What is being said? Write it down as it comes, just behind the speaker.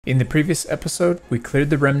In the previous episode, we cleared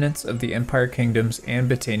the remnants of the Empire Kingdoms and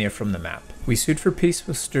Britannia from the map. We sued for peace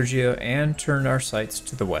with Sturgia and turned our sights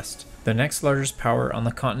to the west, the next largest power on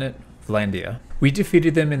the continent, Vlandia. We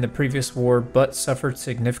defeated them in the previous war, but suffered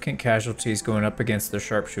significant casualties going up against their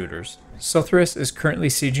sharpshooters. Sothris is currently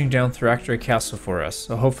sieging down Thractory Castle for us,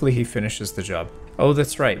 so hopefully he finishes the job. Oh,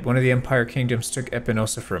 that's right, one of the Empire Kingdoms took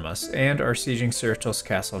Epinosa from us, and are sieging Cerritos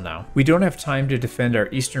Castle now. We don't have time to defend our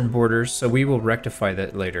eastern borders, so we will rectify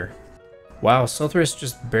that later. Wow, Sothris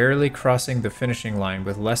just barely crossing the finishing line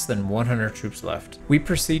with less than 100 troops left. We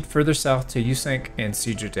proceed further south to Usank and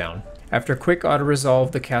siege it down. After quick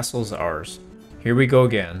auto-resolve, the castle is ours. Here we go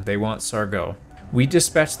again, they want Sargo. We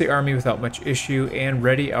dispatch the army without much issue and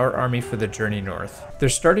ready our army for the journey north. They're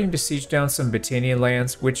starting to siege down some Britannian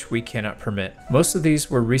lands, which we cannot permit. Most of these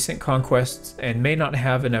were recent conquests and may not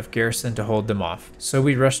have enough garrison to hold them off, so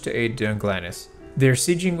we rush to aid Dunglanis. They're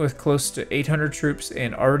sieging with close to 800 troops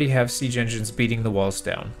and already have siege engines beating the walls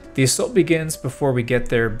down. The assault begins before we get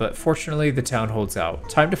there, but fortunately the town holds out.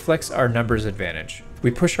 Time to flex our numbers advantage.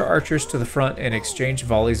 We push our archers to the front and exchange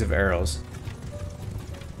volleys of arrows.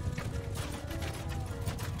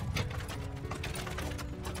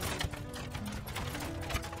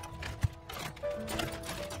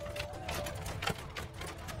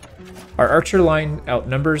 Our archer line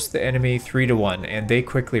outnumbers the enemy 3 to 1, and they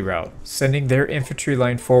quickly rout, sending their infantry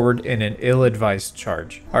line forward in an ill-advised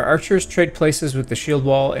charge. Our archers trade places with the shield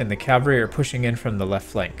wall, and the cavalry are pushing in from the left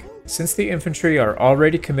flank. Since the infantry are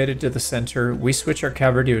already committed to the center, we switch our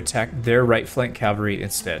cavalry to attack their right flank cavalry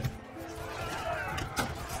instead.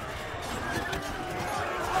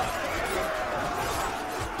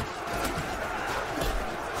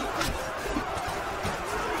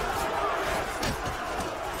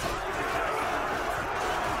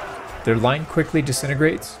 Their line quickly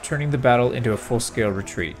disintegrates, turning the battle into a full-scale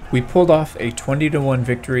retreat. We pulled off a 20-1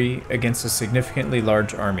 victory against a significantly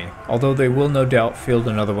large army, although they will no doubt field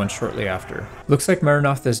another one shortly after. Looks like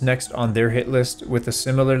Marinoth is next on their hit list with a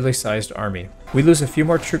similarly sized army. We lose a few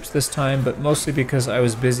more troops this time, but mostly because I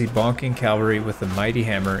was busy bonking cavalry with the mighty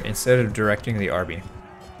hammer instead of directing the army.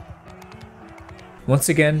 Once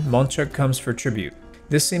again, Monchuk comes for tribute.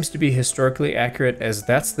 This seems to be historically accurate, as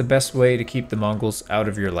that's the best way to keep the Mongols out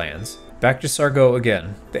of your lands. Back to Sargo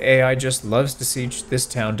again. The AI just loves to siege this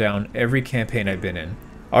town down every campaign I've been in.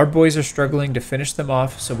 Our boys are struggling to finish them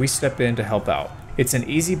off, so we step in to help out. It's an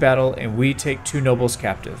easy battle and we take 2 nobles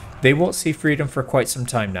captive. They won't see freedom for quite some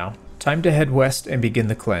time now. Time to head west and begin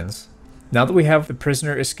the cleanse. Now that we have the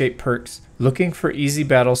prisoner escape perks, looking for easy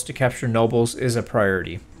battles to capture nobles is a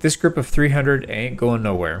priority. This group of 300 ain't going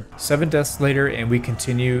nowhere. 7 deaths later and we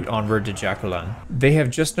continue onward to Jakulan. They have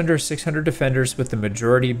just under 600 defenders, with the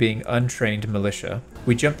majority being untrained militia.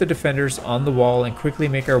 We jump the defenders on the wall and quickly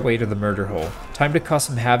make our way to the murder hole. Time to cause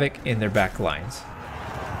some havoc in their back lines.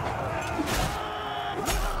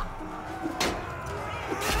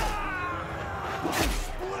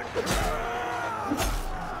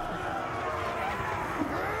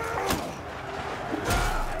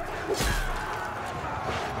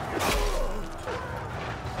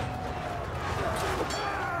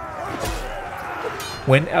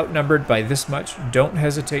 When outnumbered by this much, don't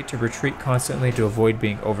hesitate to retreat constantly to avoid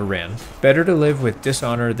being overran. Better to live with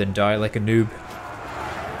dishonor than die like a noob.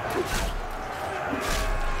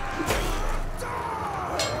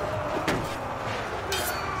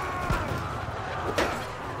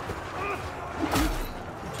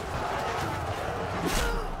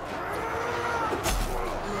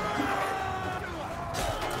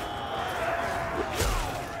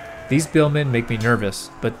 These billmen make me nervous,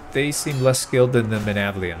 but they seem less skilled than the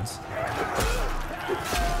Manavlians.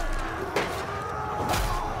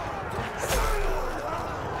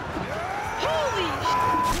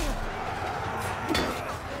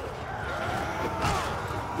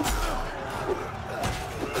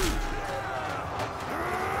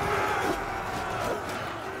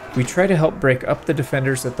 We try to help break up the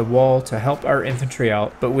defenders at the wall to help our infantry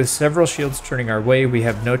out, but with several shields turning our way, we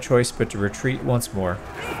have no choice but to retreat once more.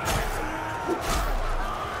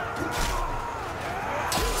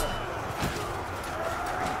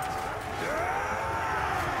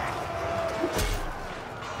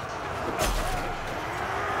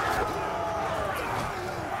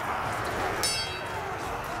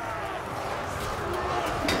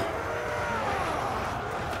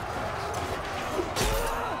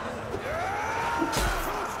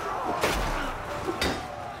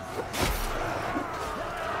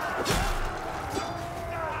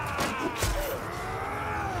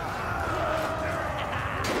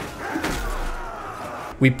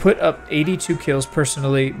 We put up 82 kills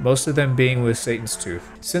personally, most of them being with Satan's Tooth.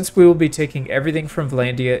 Since we will be taking everything from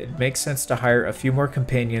Valandia, it makes sense to hire a few more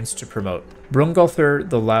companions to promote. Brungalthur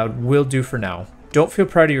the Loud will do for now. Don't feel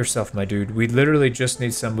proud of yourself, my dude. We literally just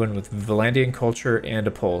need someone with Valandian culture and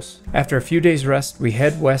a pulse. After a few days rest, we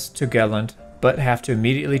head west to Galand, but have to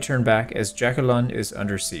immediately turn back as Jacqueline is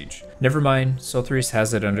under siege. Never mind, Sulthuris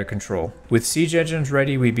has it under control. With siege engines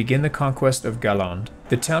ready, we begin the conquest of Galand.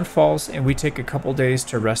 The town falls and we take a couple days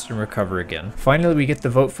to rest and recover again. Finally, we get the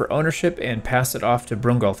vote for ownership and pass it off to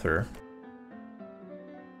Brungalthur.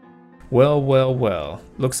 Well, well, well.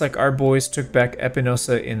 Looks like our boys took back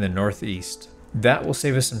Epinosa in the northeast. That will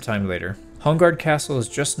save us some time later. Hongard Castle is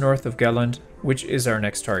just north of Galand, which is our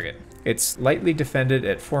next target. It's lightly defended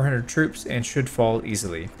at 400 troops and should fall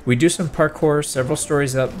easily. We do some parkour several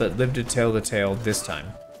stories up but live to tell the tale this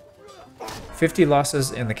time. 50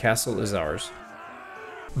 losses and the castle is ours.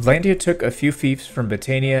 Valandia took a few fiefs from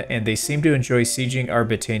Battania and they seem to enjoy sieging our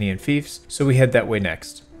Battanian fiefs, so we head that way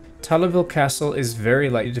next. Talaville Castle is very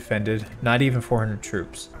lightly defended, not even 400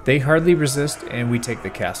 troops. They hardly resist and we take the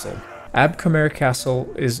castle. Abcomer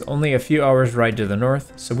Castle is only a few hours ride to the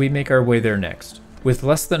north, so we make our way there next. With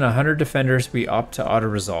less than 100 defenders, we opt to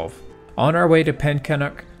auto-resolve. On our way to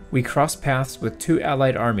Pencannock, we cross paths with two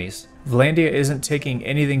allied armies. Valandia isn't taking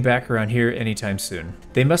anything back around here anytime soon.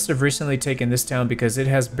 They must have recently taken this town because it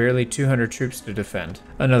has barely 200 troops to defend.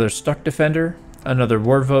 Another stuck defender, another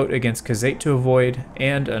war vote against Kazate to avoid,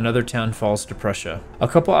 and another town falls to Prussia. A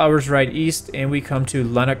couple hours ride east and we come to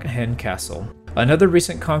Lanarkhen Castle. Another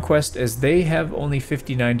recent conquest as they have only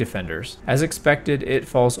 59 defenders. As expected, it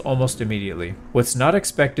falls almost immediately. What's not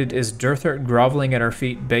expected is Durthert groveling at our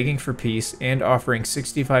feet begging for peace and offering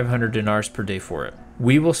 6,500 dinars per day for it.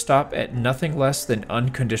 We will stop at nothing less than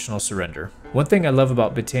unconditional surrender. One thing I love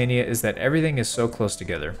about Battania is that everything is so close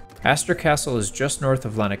together. Astor Castle is just north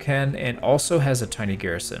of Lanarkhen and also has a tiny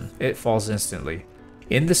garrison. It falls instantly.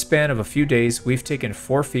 In the span of a few days, we've taken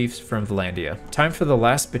 4 fiefs from Valandia. Time for the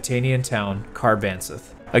last Battanian town,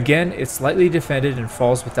 Carbantheth. Again, it's lightly defended and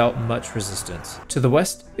falls without much resistance. To the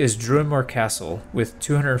west is Druimore Castle with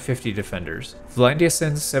 250 defenders. Valandia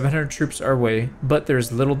sends 700 troops our way, but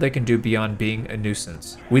there's little they can do beyond being a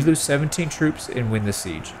nuisance. We lose 17 troops and win the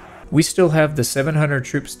siege. We still have the 700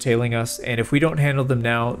 troops tailing us, and if we don't handle them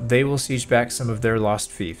now, they will siege back some of their lost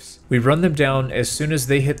fiefs. We run them down as soon as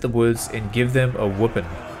they hit the woods and give them a whooping.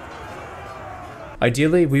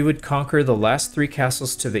 Ideally, we would conquer the last 3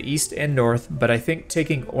 castles to the east and north, but I think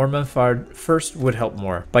taking Ormanfard first would help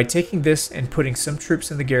more. By taking this and putting some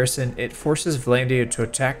troops in the garrison, it forces Valandia to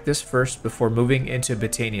attack this first before moving into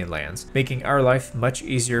Battanian lands, making our life much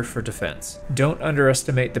easier for defense. Don't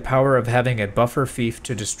underestimate the power of having a buffer fief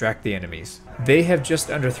to distract the enemies. They have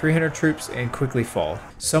just under 300 troops and quickly fall.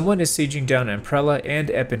 Someone is sieging down Amprella and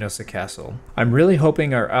Epinosa Castle. I'm really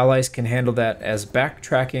hoping our allies can handle that, as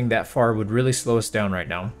backtracking that far would really slow us down right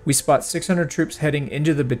now. We spot 600 troops heading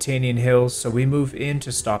into the Battanian hills, so we move in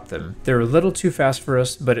to stop them. They're a little too fast for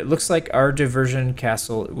us, but it looks like our diversion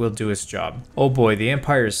castle will do its job. Oh boy, the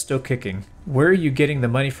Empire is still kicking. Where are you getting the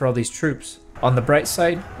money for all these troops? On the bright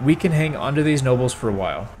side, we can hang onto these nobles for a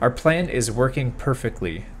while. Our plan is working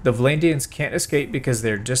perfectly. The Valandians can't escape because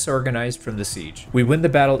they're disorganized from the siege. We win the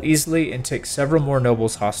battle easily and take several more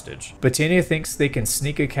nobles hostage. Battania thinks they can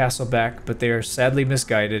sneak a castle back, but they are sadly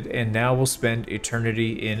misguided and now will spend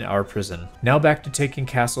eternity in our prison. Now back to taking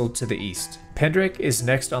castle to the east. Pendrick is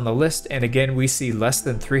next on the list, and again we see less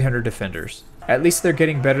than 300 defenders. At least they're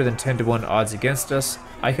getting better than 10-to-1 odds against us.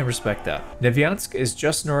 I can respect that. Nevyansk is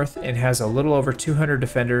just north and has a little over 200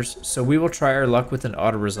 defenders, so we will try our luck with an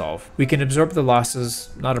auto-resolve. We can absorb the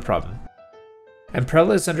losses, not a problem.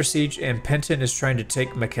 Amprella is under siege and Penton is trying to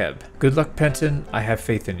take Makeb. Good luck, Penton, I have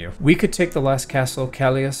faith in you. We could take the last castle,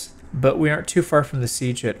 Callias, but we aren't too far from the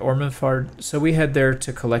siege at Ormanfard, so we head there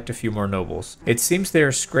to collect a few more nobles. It seems they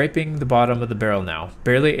are scraping the bottom of the barrel now,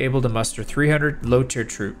 barely able to muster 300 low-tier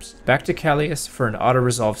troops. Back to Callias for an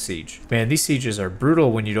auto-resolve siege. Man, these sieges are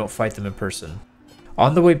brutal when you don't fight them in person.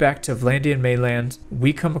 On the way back to Valandian mainland,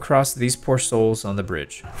 we come across these poor souls on the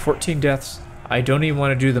bridge. 14 deaths. I don't even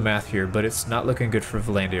want to do the math here, but it's not looking good for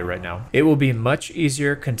Valandia right now. It will be much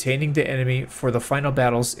easier containing the enemy for the final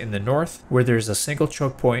battles in the north, where there's a single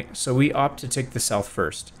choke point, so we opt to take the south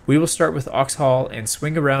first. We will start with Oxhall and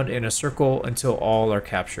swing around in a circle until all are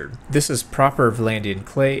captured. This is proper Valandian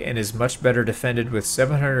clay and is much better defended with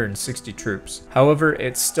 760 troops. However,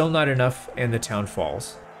 it's still not enough and the town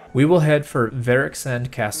falls. We will head for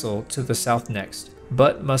Verexand Castle to the south next.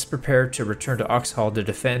 but must prepare to return to Oxhall to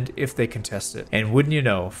defend if they contest it. And wouldn't you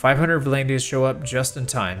know, 500 Valandians show up just in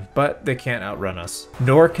time, but they can't outrun us.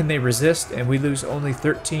 Nor can they resist, and we lose only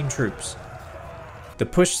 13 troops. The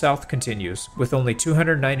push south continues. With only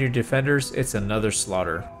 290 defenders, it's another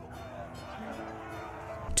slaughter.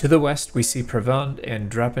 To the west, we see Prevent and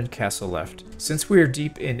Drapen Castle left. Since we are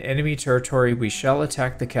deep in enemy territory, we shall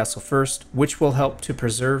attack the castle first, which will help to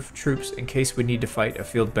preserve troops in case we need to fight a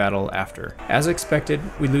field battle after. As expected,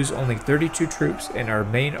 we lose only 32 troops and our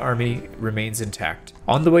main army remains intact.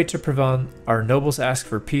 On the way to Prevent, our nobles ask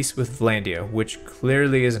for peace with Valandia, which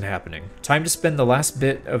clearly isn't happening. Time to spend the last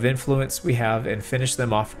bit of influence we have and finish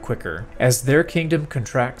them off quicker. As their kingdom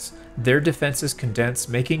contracts, their defenses condense,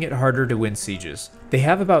 making it harder to win sieges. They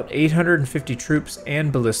have about 850 troops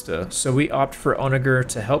and ballista, so we opt for Onager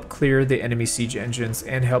to help clear the enemy siege engines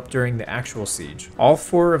and help during the actual siege. All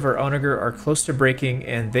 4 of our Onager are close to breaking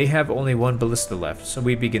and they have only 1 ballista left, so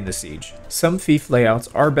we begin the siege. Some fief layouts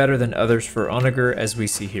are better than others for Onager, as we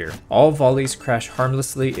see here. All volleys crash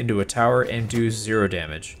harmlessly into a tower and do 0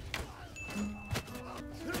 damage.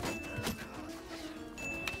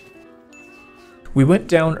 We went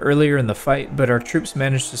down earlier in the fight, but our troops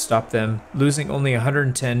managed to stop them, losing only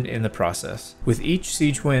 110 in the process. With each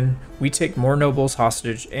siege win, we take more nobles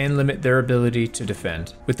hostage and limit their ability to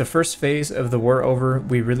defend. With the first phase of the war over,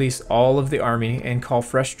 we release all of the army and call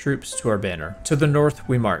fresh troops to our banner. To the north,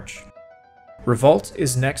 we march. Revolt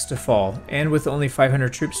is next to fall, and with only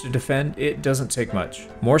 500 troops to defend, it doesn't take much.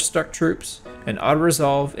 More stuck troops, an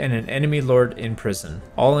auto-resolve, and an enemy lord in prison,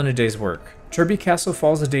 all in a day's work. Turby Castle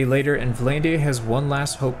falls a day later, and Valandia has one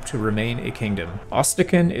last hope to remain a kingdom.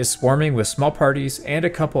 Ostican is swarming with small parties and a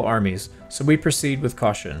couple armies, so we proceed with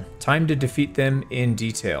caution. Time to defeat them in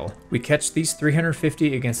detail. We catch these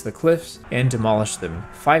 350 against the cliffs and demolish them.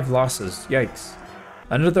 5 losses, yikes.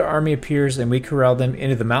 Another army appears and we corral them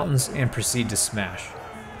into the mountains and proceed to smash.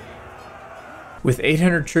 With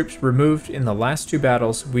 800 troops removed in the last 2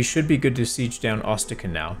 battles, we should be good to siege down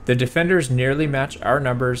Ostican now. The defenders nearly match our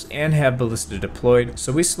numbers and have ballista deployed,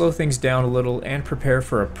 so we slow things down a little and prepare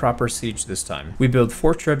for a proper siege this time. We build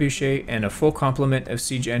 4 trebuchet and a full complement of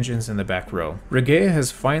siege engines in the back row. Regea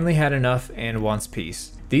has finally had enough and wants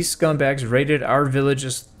peace. These scumbags raided our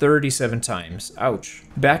villages 37 times. Ouch.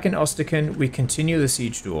 Back in Ostican, we continue the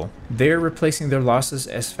siege duel. They are replacing their losses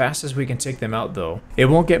as fast as we can take them out though. It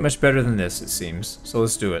won't get much better than this, it seems, so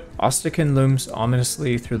let's do it. Ostican looms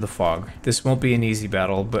ominously through the fog. This won't be an easy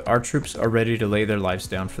battle, but our troops are ready to lay their lives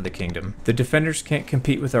down for the kingdom. The defenders can't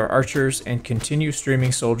compete with our archers and continue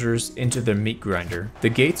streaming soldiers into the meat grinder. The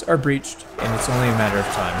gates are breached, and it's only a matter of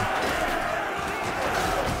time.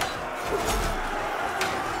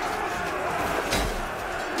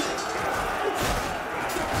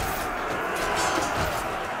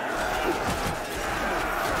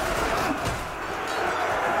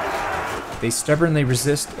 They stubbornly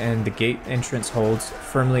resist, and the gate entrance holds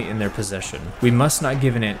firmly in their possession. We must not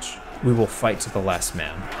give an inch. We will fight to the last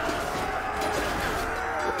man.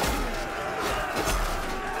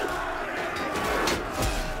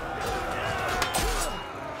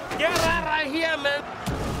 Get out of here, man!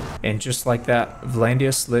 And just like that,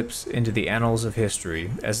 Valandia slips into the annals of history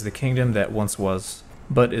as the kingdom that once was,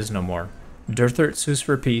 but is no more. Durthert sues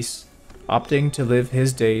for peace, opting to live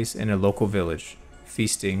his days in a local village,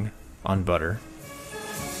 feasting on butter.